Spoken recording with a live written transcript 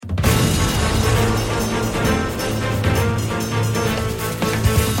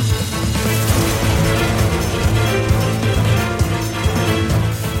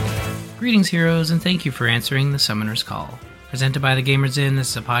Greetings, heroes, and thank you for answering the Summoner's Call. Presented by The Gamers Inn, this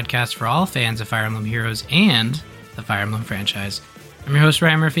is a podcast for all fans of Fire Emblem Heroes and the Fire Emblem franchise. I'm your host,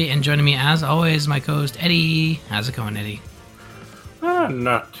 Ryan Murphy, and joining me, as always, my co-host, Eddie. How's it going, Eddie?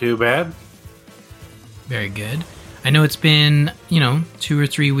 Not too bad. Very good. I know it's been, 2 or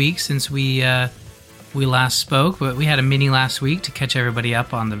 3 weeks since we last spoke, but we had a mini last week to catch everybody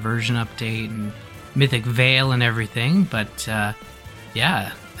up on the version update and Mythic Vale and everything, but it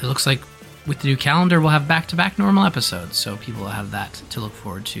looks like with the new calendar we'll have back-to-back normal episodes, so people will have that to look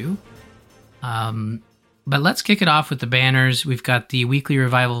forward to. But let's kick it off with the banners. We've got the weekly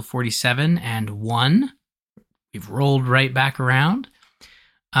revival 47 and 1. We've rolled right back around.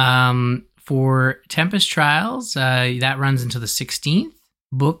 For Tempest Trials, that runs into the 16th.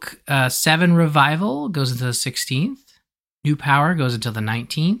 Book 7 Revival goes into the 16th. New Power goes until the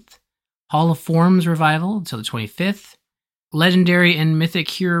 19th. Hall of Forms Revival until the 25th. Legendary and Mythic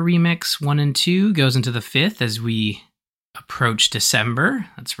Hero Remix 1 and 2 goes into the 5th as we approach December.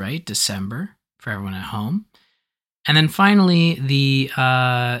 That's right, December, for everyone at home. And then finally, the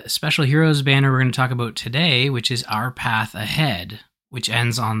Special Heroes banner we're going to talk about today, which is Our Path Ahead, which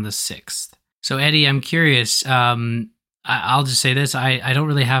ends on the 6th. So, Eddie, I'm curious. I'll just say this. I don't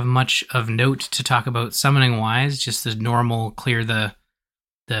really have much of note to talk about summoning-wise, just the normal clear the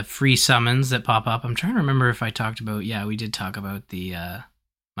free summons that pop up. I'm trying to remember if I talked about... Yeah, we did talk about the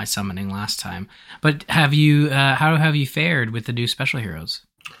my summoning last time. But have you? How have you fared with the new Special Heroes?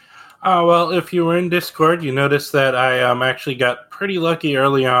 Well, if you were in Discord, you noticed that I actually got pretty lucky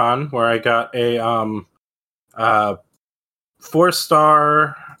early on, where I got a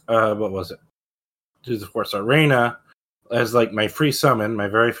 4-star... what was it? To the 4-star Reina as like my free summon, my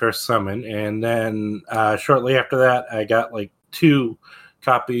very first summon, and then shortly after that, I got like 2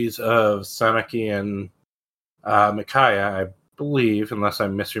 copies of Sanaki and Micaiah, I believe, unless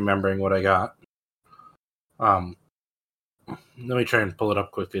I'm misremembering what I got. Let me try and pull it up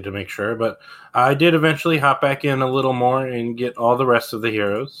quickly to make sure, but I did eventually hop back in a little more and get all the rest of the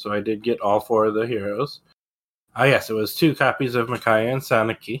heroes, so I did get all 4 of the heroes. Yes, it was 2 copies of Micaiah and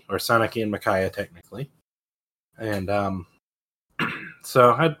Sanaki, or Sanaki and Micaiah, technically. And,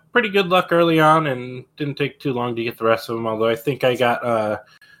 so I had pretty good luck early on, and didn't take too long to get the rest of them, although I think I got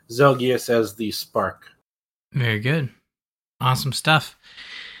Zelgius as the Spark. Very good. Awesome stuff.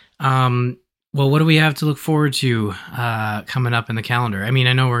 Well, what do we have to look forward to coming up in the calendar? I mean,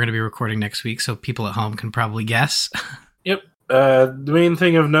 I know we're going to be recording next week, so people at home can probably guess. Yep. The main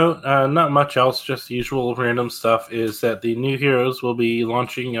thing of note, not much else, just usual random stuff, is that the new heroes will be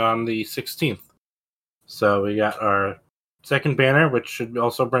launching on the 16th. So we got our second banner, which should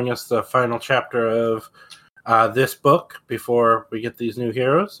also bring us the final chapter of this book before we get these new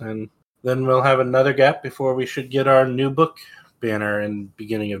heroes. And then we'll have another gap before we should get our new book banner in the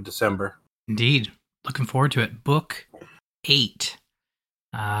beginning of December. Indeed. Looking forward to it. Book 8.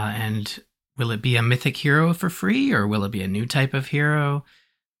 And will it be a mythic hero for free, or will it be a new type of hero?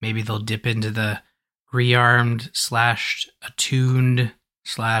 Maybe they'll dip into the rearmed / attuned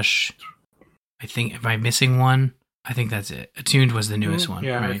 / I think, am I missing one? I think that's it. Attuned was the newest one.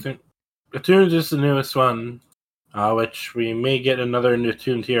 Yeah, right? I think Attuned is the newest one, which we may get another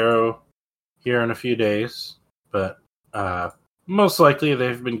Attuned hero here in a few days. But most likely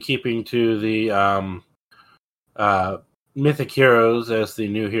they've been keeping to the mythic heroes as the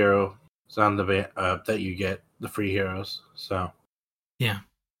new hero on the that you get, the free heroes. So yeah,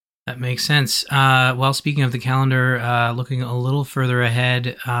 that makes sense. Well, speaking of the calendar, looking a little further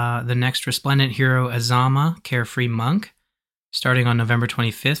ahead, the next Resplendent hero, Azama, Carefree Monk, starting on November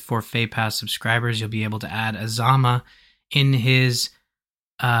 25th for Fay Pass subscribers. You'll be able to add Azama in his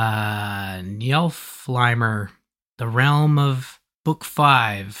Nilfheimer, the realm of Book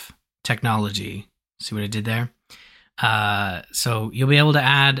 5 technology. See what I did there? So you'll be able to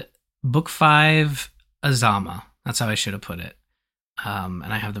add Book 5 Azama. That's how I should have put it. And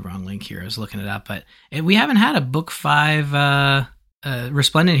I have the wrong link here. I was looking it up, but we haven't had a Book 5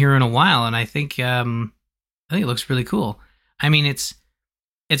 Resplendent hero in a while, and I think it looks really cool. I mean, it's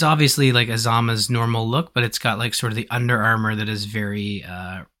obviously like Azama's normal look, but it's got like sort of the under armor that is very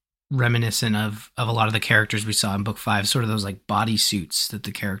reminiscent of a lot of the characters we saw in Book 5, sort of those like body suits that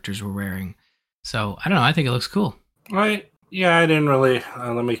the characters were wearing. So I don't know. I think it looks cool. Right. Yeah, I didn't really.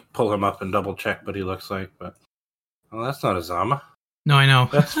 Let me pull him up and double check what he looks like. But that's not Azama. No, I know.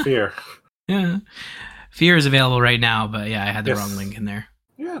 That's Fear. Yeah, Fear is available right now, but yeah, I had the wrong link in there.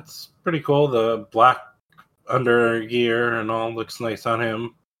 Yeah, it's pretty cool. The black under gear and all looks nice on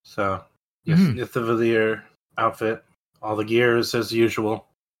him. So yes, it's the Villiers outfit. All the gears as usual.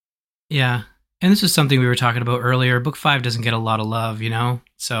 Yeah, and this is something we were talking about earlier. Book 5 doesn't get a lot of love,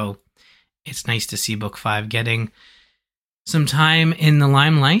 so it's nice to see Book 5 getting some time in the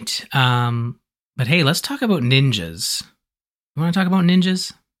limelight. But hey, let's talk about ninjas. You want to talk about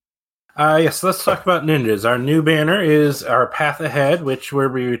ninjas? Yes, let's talk about ninjas. Our new banner is our Path Ahead, where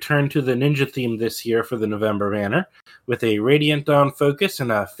we return to the ninja theme this year for the November banner, with a Radiant Dawn focus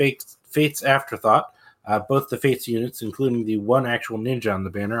and a Fates Afterthought. Both the Fates units, including the one actual ninja on the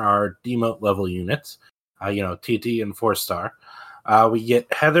banner, are demote level units, TT and 4-star. We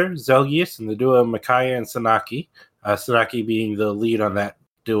get Heather, Zelgius, and the duo Micaiah and Sanaki, Sanaki being the lead on that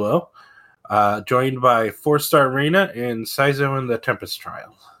duo, joined by 4-star Reyna and Saizo in the Tempest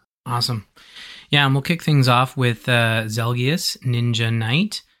Trial. Awesome. Yeah, and we'll kick things off with Zelgius, Ninja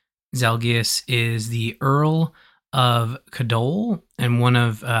Knight. Zelgius is the Earl of Kadol and one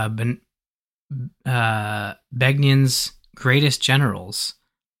of Begnion's greatest generals.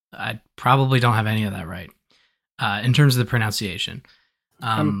 I probably don't have any of that right in terms of the pronunciation.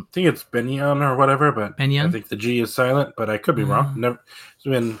 I think it's Benyon or whatever, but Benyon? I think the G is silent, but I could be wrong. Never, it's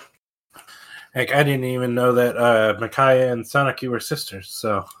been... Heck, I didn't even know that Micaiah and Sanaki were sisters,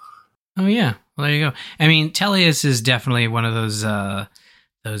 so... Oh, yeah. Well, there you go. I mean, Teleus is definitely one of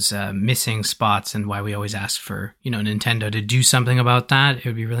those missing spots, and why we always ask for, Nintendo to do something about that. It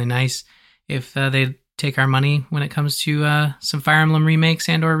would be really nice if they take our money when it comes to some Fire Emblem remakes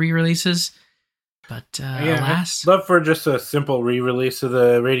and or re-releases. But alas... I'd love for just a simple re-release of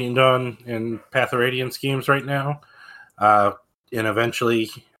the Radiant Dawn and Path of Radiance games right now, and eventually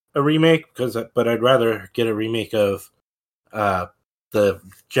a remake, but I'd rather get a remake of the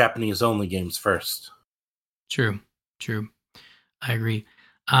Japanese-only games first. True. I agree.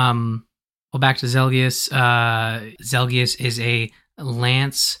 Well, back to Zelgius. Zelgius is a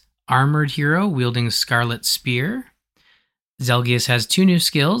lance armored hero wielding Scarlet Spear. Zelgius has 2 new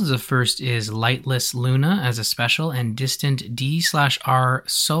skills. The first is Lightless Luna as a special and Distant D/R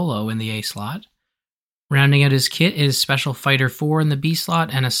solo in the A slot. Rounding out his kit is Special Fighter 4 in the B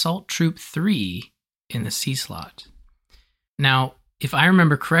slot and Assault Troop 3 in the C slot. Now, if I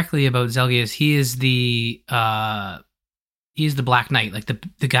remember correctly about Zelgius, he is the Black Knight, like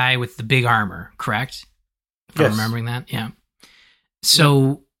the guy with the big armor, correct? If yes. I'm remembering that, yeah.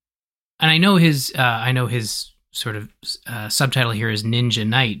 So, and I know his sort of subtitle here is Ninja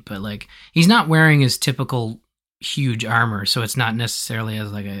Knight, but like he's not wearing his typical huge armor, so it's not necessarily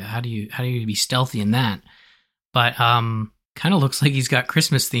as like how do you be stealthy in that? But kind of looks like he's got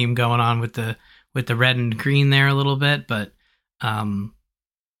Christmas theme going on with the red and green there a little bit, but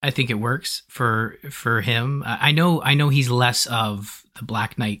I think it works for him. I know he's less of the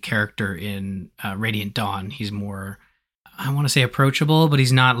Black Knight character in Radiant Dawn. He's more, I want to say, approachable, but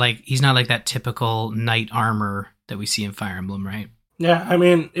he's not like that typical knight armor that we see in Fire Emblem, right? Yeah, I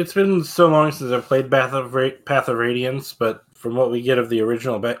mean, it's been so long since I've played Path of Radiance, but from what we get of the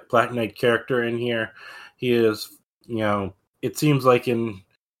original Black Knight character in here, he is, it seems like in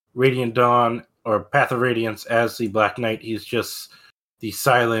Radiant Dawn or Path of Radiance as the Black Knight, he's just the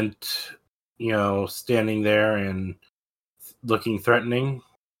silent, standing there and looking threatening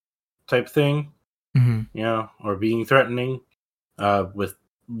type thing, or being threatening, with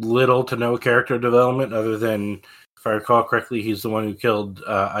little to no character development other than, if I recall correctly, he's the one who killed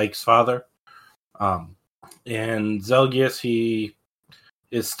Ike's father. And Zelgius, he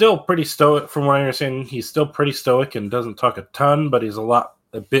is still pretty stoic, from what I understand. He's still pretty stoic and doesn't talk a ton, but he's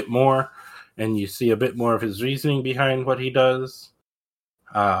a bit more, and you see a bit more of his reasoning behind what he does.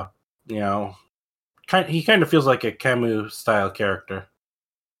 He kind of feels like a Camus style character.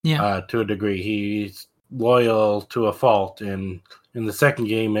 Yeah. To a degree. He's loyal to a fault, and in the second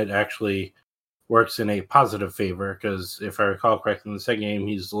game it actually works in a positive favor, because if I recall correctly, in the second game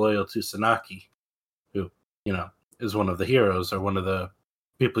he's loyal to Sanaki, who, is one of the heroes or one of the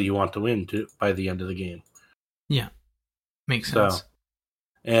people you want to win by the end of the game. Yeah. Makes sense. So,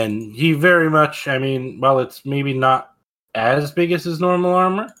 and he very much, while it's maybe not as big as his normal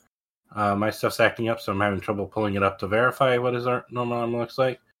armor, my stuff's acting up, so I'm having trouble pulling it up to verify what his normal armor looks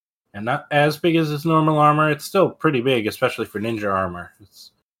like. And not as big as his normal armor, it's still pretty big, especially for ninja armor.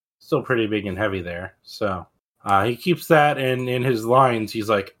 It's still pretty big and heavy there. So he keeps that, and in his lines, he's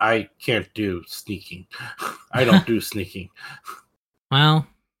like, I can't do sneaking. I don't do sneaking. Well,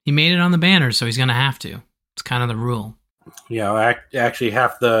 he made it on the banner, so he's going to have to. It's kind of the rule. Yeah, actually,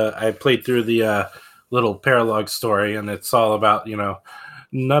 I played through the little paralog story, and it's all about,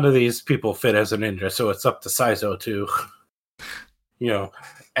 none of these people fit as a ninja, so it's up to Saizo to,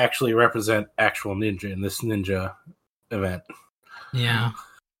 actually represent actual ninja in this ninja event. Yeah.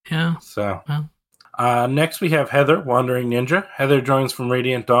 So, next we have Heather, Wandering Ninja. Heather joins from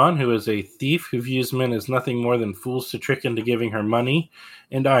Radiant Dawn, who is a thief who views men as nothing more than fools to trick into giving her money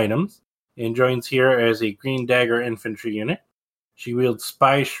and items. and joins here as a Green Dagger infantry unit. She wields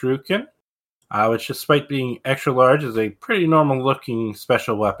Spy Shuriken, which, despite being extra large, is a pretty normal-looking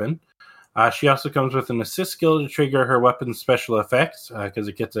special weapon. She also comes with an assist skill to trigger her weapon's special effects, because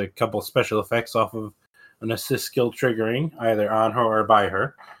it gets a couple special effects off of an assist skill triggering, either on her or by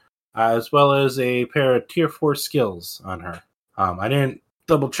her, as well as a pair of Tier 4 skills on her. I didn't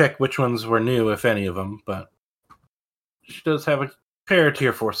double-check which ones were new, if any of them, but she does have a pair of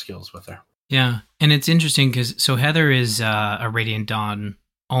Tier 4 skills with her. Yeah, and it's interesting because Heather is a Radiant Dawn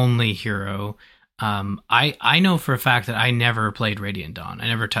only hero. I know for a fact that I never played Radiant Dawn. I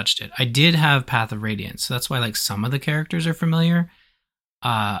never touched it. I did have Path of Radiance, so that's why like some of the characters are familiar.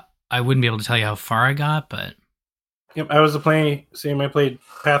 I wouldn't be able to tell you how far I got, but yep, I was playing. I played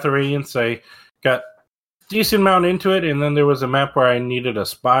Path of Radiance. I got decent amount into it, and then there was a map where I needed a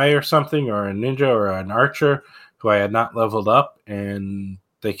spy or something, or a ninja or an archer who I had not leveled up, and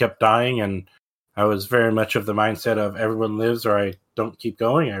they kept dying, and I was very much of the mindset of everyone lives or I don't keep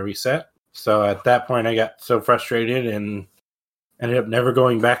going, I reset. So at that point I got so frustrated and ended up never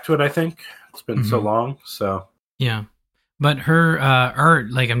going back to it, I think. It's been so long, so. Yeah. But her art,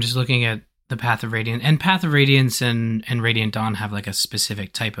 like I'm just looking at the Path of Radiance, and Path of Radiance and Radiant Dawn have like a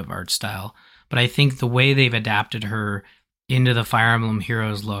specific type of art style. But I think the way they've adapted her into the Fire Emblem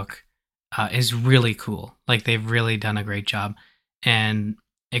Heroes look is really cool. Like they've really done a great job. And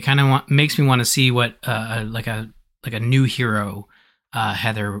it kind of makes me want to see what like a new hero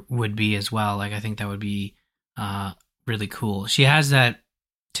Heather would be as well. Like I think that would be really cool. She has that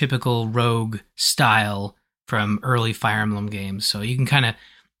typical rogue style from early Fire Emblem games, so you can kind of,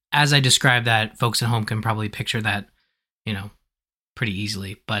 as I described that, folks at home can probably picture that, pretty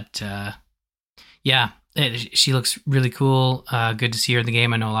easily. But yeah, she looks really cool. Good to see her in the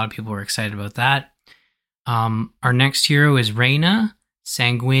game. I know a lot of people were excited about that. Our next hero is Reina,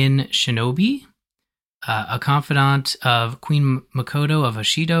 Sanguine Shinobi, a confidant of Queen Makoto of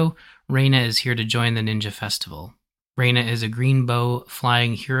Ashido. Reina is here to join the Ninja Festival. Reina is a green bow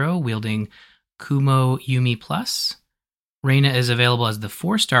flying hero wielding Kumo Yumi Plus. Reina is available as the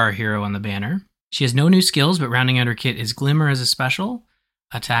 4-star hero on the banner. She has no new skills, but rounding out her kit is Glimmer as a special,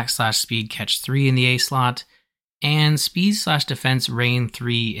 Attack/Speed Catch 3 in the A slot, and Speed/Defense Rain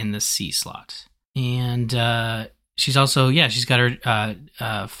 3 in the C slot. And she's also, she's got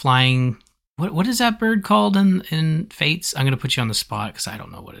her flying. What is that bird called in Fates? I'm going to put you on the spot because I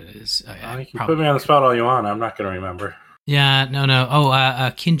don't know what it is. You can put me on the spot all you want. I'm not going to remember. Yeah, no. Oh,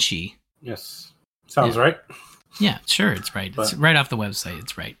 Kinchi. Yes. Sounds right. Yeah, sure, it's right. It's right off the website.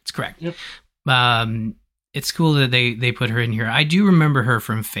 It's right. It's correct. Yep. It's cool that they put her in here. I do remember her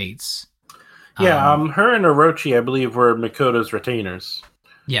from Fates. Yeah, her and Orochi, I believe, were Makoto's retainers.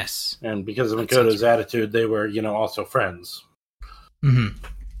 Yes. And because of Makoto's attitude, they were, also friends. Mm-hmm.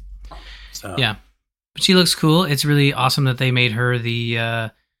 So. Yeah. But she looks cool. It's really awesome that they made her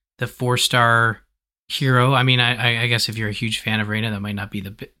the 4-star hero. I mean, I guess if you're a huge fan of Reina, that might not be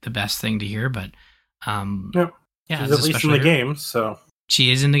the best thing to hear, but she's at least in the game, so.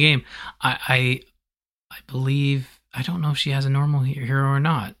 She is in the game. I believe, I don't know if she has a normal hero or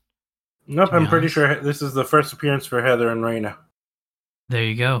not. Nope, I'm pretty sure this is the first appearance for Heather and Reina. There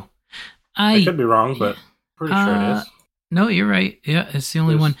you go. I could be wrong, but pretty sure it is. No, you're right. Yeah, it's the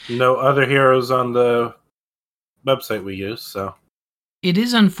only one. No other heroes on the website we use, so. It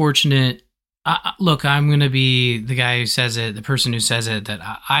is unfortunate. Look, I'm going to be the guy who says it, the person who says it, that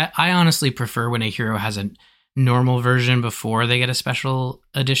I honestly prefer when a hero has a normal version before they get a special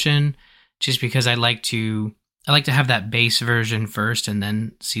edition, just because I like to have that base version first and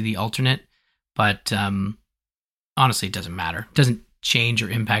then see the alternate. But honestly, it doesn't matter. It doesn't change or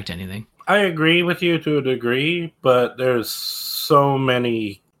impact anything. I agree with you to a degree, but there's so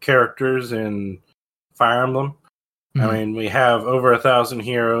many characters in Fire Emblem. Mm-hmm. I mean, we have over 1,000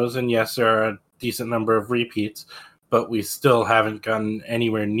 heroes, and yes, there are a decent number of repeats, but we still haven't gotten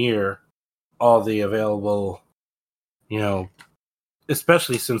anywhere near all the available,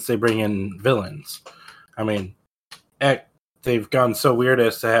 especially since they bring in villains. I mean, they've gone so weird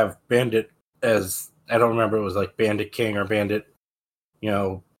as to have Bandit as, I don't remember, it was like Bandit King or Bandit,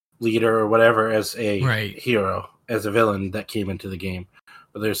 leader or whatever as a hero, as a villain that came into the game.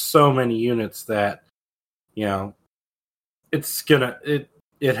 But there's so many units that,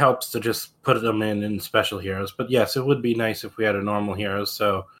 it helps to just put them in special heroes. But yes, it would be nice if we had a normal hero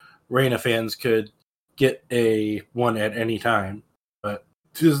so Reina fans could get a one at any time. But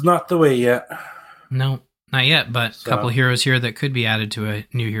it is not the way yet. No, not yet, but a couple heroes here that could be added to a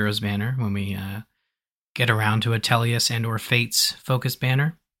new heroes banner when we get around to a Tellius and or Fates focus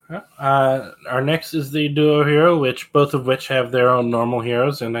banner. Our next is the duo hero, both of which have their own normal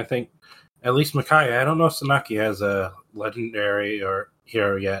heroes, and I think At least Micaiah. I don't know if Sanaki has a legendary or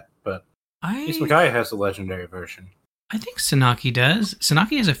hero yet, but at least Micaiah has a legendary version. I think Sanaki does.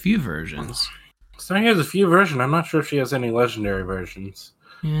 Sanaki has a few versions. Sanaki has a few versions. I'm not sure if she has any legendary versions.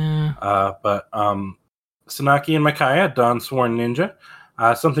 Yeah. But Sanaki and Micaiah, Dawn Sworn Ninja.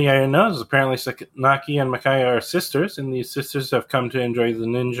 Something I didn't know is apparently Sanaki and Micaiah are sisters, and these sisters have come to enjoy the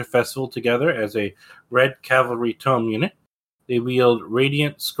Ninja Festival together as a Red Cavalry Tome unit. They wield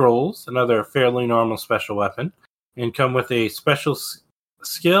Radiant Scrolls, another fairly normal special weapon, and come with a special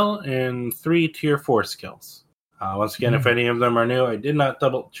skill and 3 Tier 4 skills. Once again, if any of them are new, I did not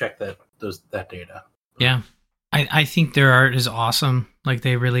double check that data. Yeah. I think their art is awesome. Like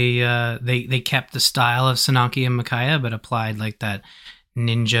they really they kept the style of Sanaki and Micaiah, but applied like that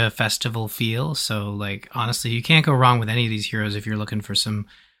ninja festival feel. So like honestly, you can't go wrong with any of these heroes if you're looking for some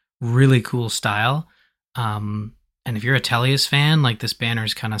really cool style. And if you're a Tellius fan, like this banner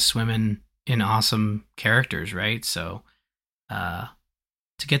is kind of swimming in awesome characters, right? So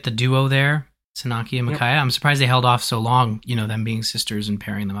to get the duo there, Sanaki and Micaiah, I'm surprised they held off so long, them being sisters and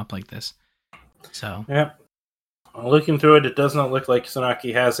pairing them up like this. So yeah. Looking through it, it does not look like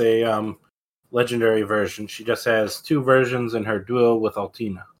Sanaki has a legendary version. She just has 2 versions in her duo with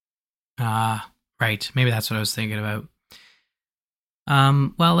Altina. Right. Maybe that's what I was thinking about.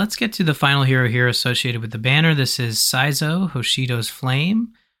 Well, let's get to the final hero here associated with the banner. This is Saizo, Hoshido's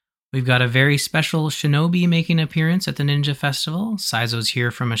Flame. We've got a very special shinobi making an appearance at the Ninja Festival. Saizo's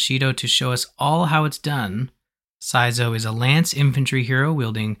here from Hoshido to show us all how it's done. Saizo is a lance infantry hero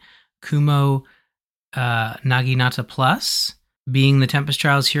wielding Kumo Naginata Plus. Being the Tempest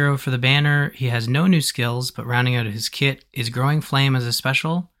Trials hero for the banner, he has no new skills, but rounding out his kit is Growing Flame as a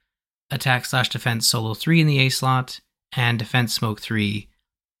special, Attack/Defense Solo 3 in the A slot, and Defense Smoke 3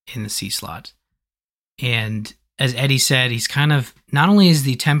 in the C slot. And as Eddie said, he's kind of, not only is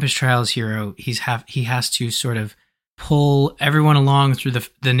the Tempest Trials hero, he has to sort of pull everyone along through the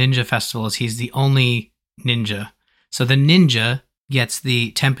Ninja Festival as he's the only ninja. So the ninja gets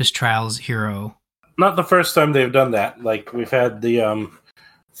the Tempest Trials hero. Not the first time they've done that. Like, we've had the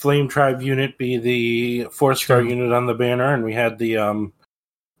Flame Tribe unit be the 4-star unit on the banner, and we had the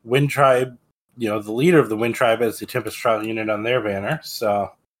Wind Tribe, the leader of the Wind Tribe as the Tempest Trial unit on their banner.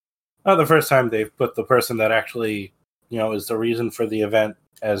 So, not the first time they've put the person that actually, is the reason for the event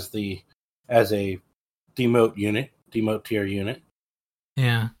as a demote tier unit.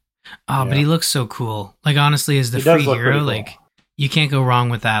 Yeah. Oh, yeah. But he looks so cool. Like, honestly, as the free hero, cool. Like, you can't go wrong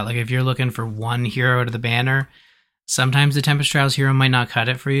with that. Like, if you're looking for one hero to the banner, sometimes the Tempest Trials hero might not cut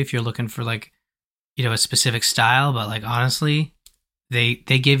it for you if you're looking for, like, a specific style. But, like, honestly, they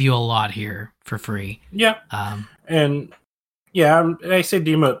give you a lot here for free. Yeah. And I say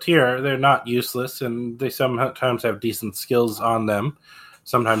demote tier, they're not useless, and they sometimes have decent skills on them.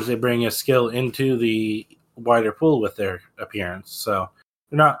 Sometimes they bring a skill into the wider pool with their appearance. So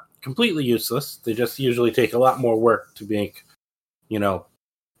they're not completely useless. They just usually take a lot more work to make,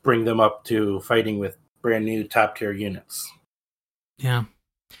 bring them up to fighting with brand new top tier units. Yeah.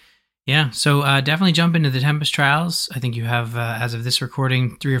 Yeah, so definitely jump into the Tempest Trials. I think you have, as of this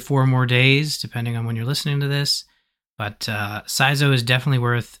recording, 3 or 4 more days, depending on when you're listening to this. But Saizo is definitely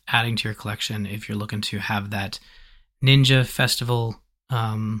worth adding to your collection if you're looking to have that Ninja Festival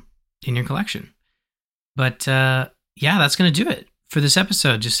in your collection. But that's going to do it for this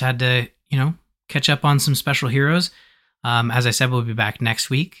episode. Just had to, catch up on some special heroes. As I said, we'll be back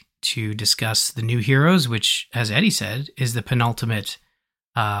next week to discuss the new heroes, which, as Eddie said, is the penultimate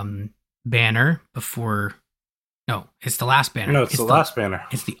banner before... No, it's the last banner. No, it's the last banner.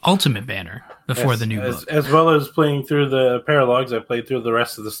 It's the ultimate banner before the new book. As well as playing through the paralogs, I played through the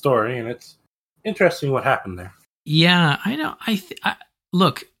rest of the story, and it's interesting what happened there. Yeah, I know.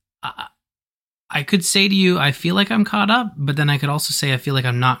 Look, I could say to you, I feel like I'm caught up, but then I could also say I feel like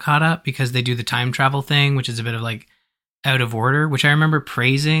I'm not caught up because they do the time travel thing, which is a bit of like out of order, which I remember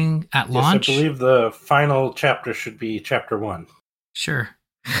praising at launch. I believe the final chapter should be chapter 1. Sure.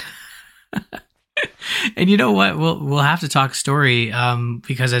 And you know what? We'll have to talk story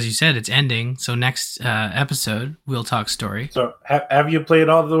because, as you said, it's ending. So next episode, we'll talk story. So have you played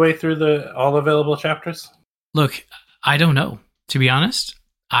all the way through all available chapters? Look, I don't know. To be honest,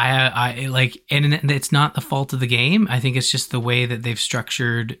 I like, and it's not the fault of the game. I think it's just the way that they've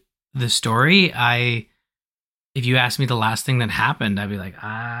structured the story. If you asked me the last thing that happened, I'd be like,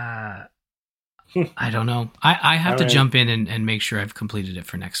 I don't know. I have to jump in and make sure I've completed it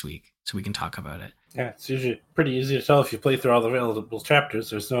for next week so we can talk about it. Yeah, it's usually pretty easy to tell if you play through all the available chapters.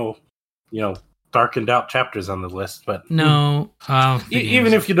 There's no, darkened out chapters on the list. But no,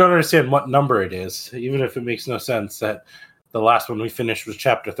 even if you don't understand what number it is, even if it makes no sense, that the last one we finished was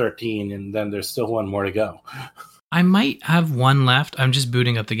chapter 13, and then there's still one more to go. I might have one left. I'm just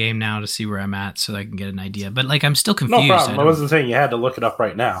booting up the game now to see where I'm at so I can get an idea. But like, I'm still confused. No problem. I wasn't saying you had to look it up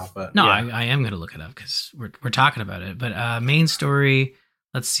right now, but no, yeah. I am going to look it up because we're talking about it. But main story.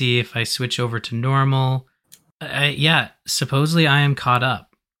 Let's see if I switch over to normal. Yeah, supposedly I am caught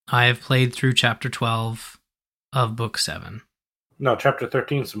up. I have played through chapter 12 of Book 7. No, chapter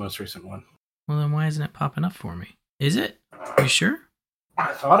 13 is the most recent one. Well, then why isn't it popping up for me? Is it? Are you sure?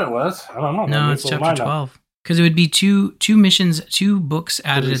 I thought it was. I don't know. No, it's chapter 12. Because it would be two missions, 2 books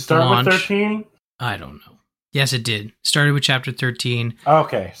added at the launch. Did it start with 13? I don't know. Yes, it did. Started with chapter 13.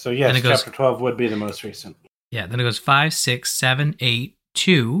 Okay, so yes, chapter 12 would be the most recent. Yeah, then it goes 5, 6, 7, 8,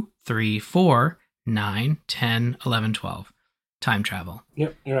 2, 3, 4, 9, 10, 11, 12. Time travel.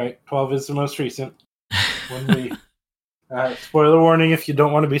 Yep, you're right. 12 is the most recent. When we spoiler warning if you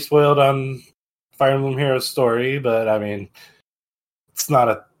don't want to be spoiled on Fire Emblem Heroes story, but I mean, it's not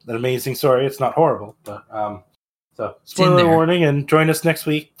an amazing story. It's not horrible, but so spoiler warning, and join us next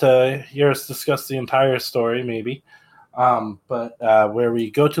week to hear us discuss the entire story, maybe. But where we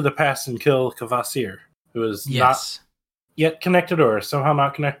go to the past and kill Kvasir, who is not yet connected or somehow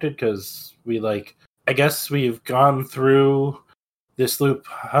not connected, because I guess we've gone through this loop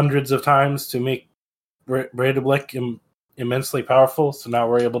hundreds of times to make Breidablik immensely powerful, so now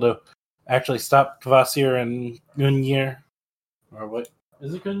we're able to actually stop Kvasir and Gungnir. Or what?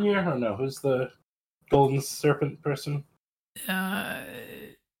 Is it Gungnir? Or no? Who's the golden serpent person? I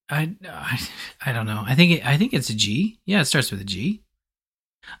don't know. I think it's a G. Yeah, it starts with a G.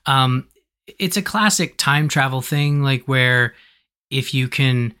 It's a classic time travel thing, like where if you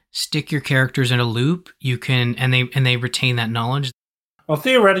can stick your characters in a loop, you can, and they retain that knowledge. Well,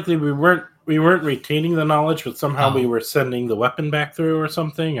 theoretically, we weren't retaining the knowledge, but somehow we were sending the weapon back through or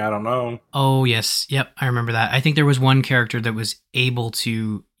something. I don't know. Oh, yes. Yep, I remember that. I think there was one character that was able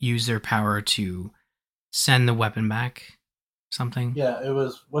to use their power to send the weapon back. Something. Yeah, it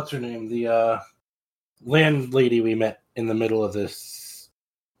was, what's her name? The land lady we met in the middle of this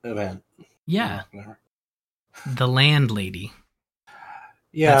event. Yeah. The land lady.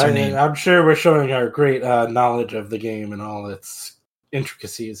 Yeah, that's her name. I'm sure we're showing our great knowledge of the game and all its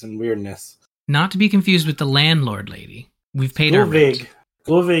intricacies and weirdness. Not to be confused with the landlord lady. We've paid our rent.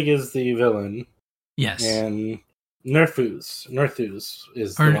 Gluvig is the villain. Yes. And Nerthus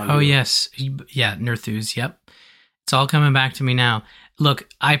is the one. Oh, yes. Yeah, Nerthus, yep. It's all coming back to me now. Look,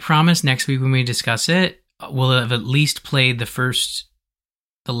 I promise next week when we discuss it, we'll have at least played we'll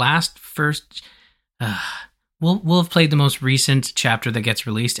have played the most recent chapter that gets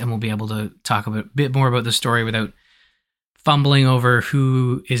released, and we'll be able to talk a bit more about the story without fumbling over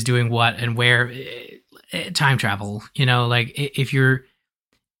who is doing what and where. Time travel, like if you're,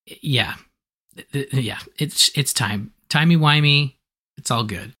 it's timey-wimey. It's all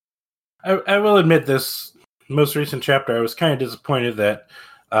good. I will admit this most recent chapter, I was kind of disappointed that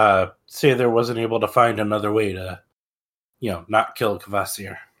Sather wasn't able to find another way to, not kill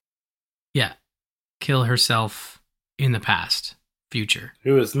Kvasir. Yeah. Kill herself in the past, future.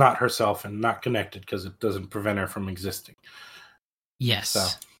 Who is not herself and not connected because it doesn't prevent her from existing. Yes. So.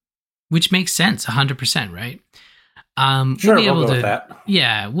 Which makes sense, 100%, right? Sure, we'll go with that.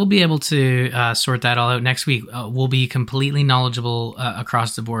 Yeah, we'll be able to sort that all out next week. We'll be completely knowledgeable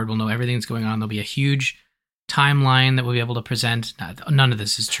across the board. We'll know everything that's going on. There'll be a huge timeline that we'll be able to present. None of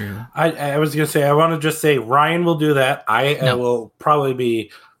this is true. I was going to say, I want to just say Ryan will do that. I will probably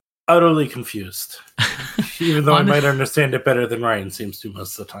be utterly confused, even though I might understand it better than Ryan seems to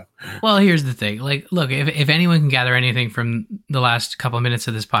most of the time. Well, here's the thing. Look, if anyone can gather anything from the last couple of minutes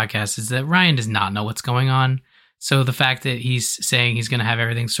of this podcast, is that Ryan does not know what's going on. So the fact that he's saying he's going to have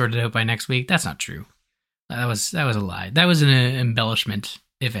everything sorted out by next week, that's not true. That was a lie. That was an embellishment,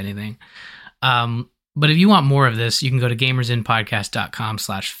 if anything. But if you want more of this, you can go to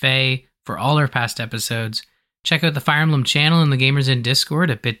gamersinpodcast.com/Faye for all our past episodes. Check out the Fire Emblem channel in the Gamers In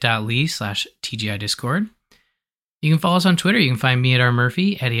Discord at bit.ly/TGI Discord. You can follow us on Twitter. You can find me at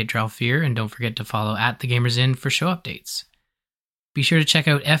rmurphy, Eddie at Drelfear, and don't forget to follow at the Gamers In for show updates. Be sure to check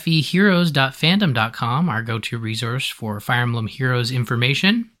out feheroes.fandom.com, our go-to resource for Fire Emblem Heroes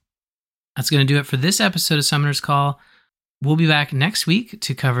information. That's going to do it for this episode of Summoner's Call. We'll be back next week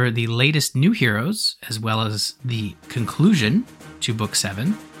to cover the latest new heroes, as well as the conclusion to Book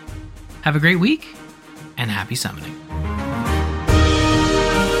 7. Have a great week, and happy summoning.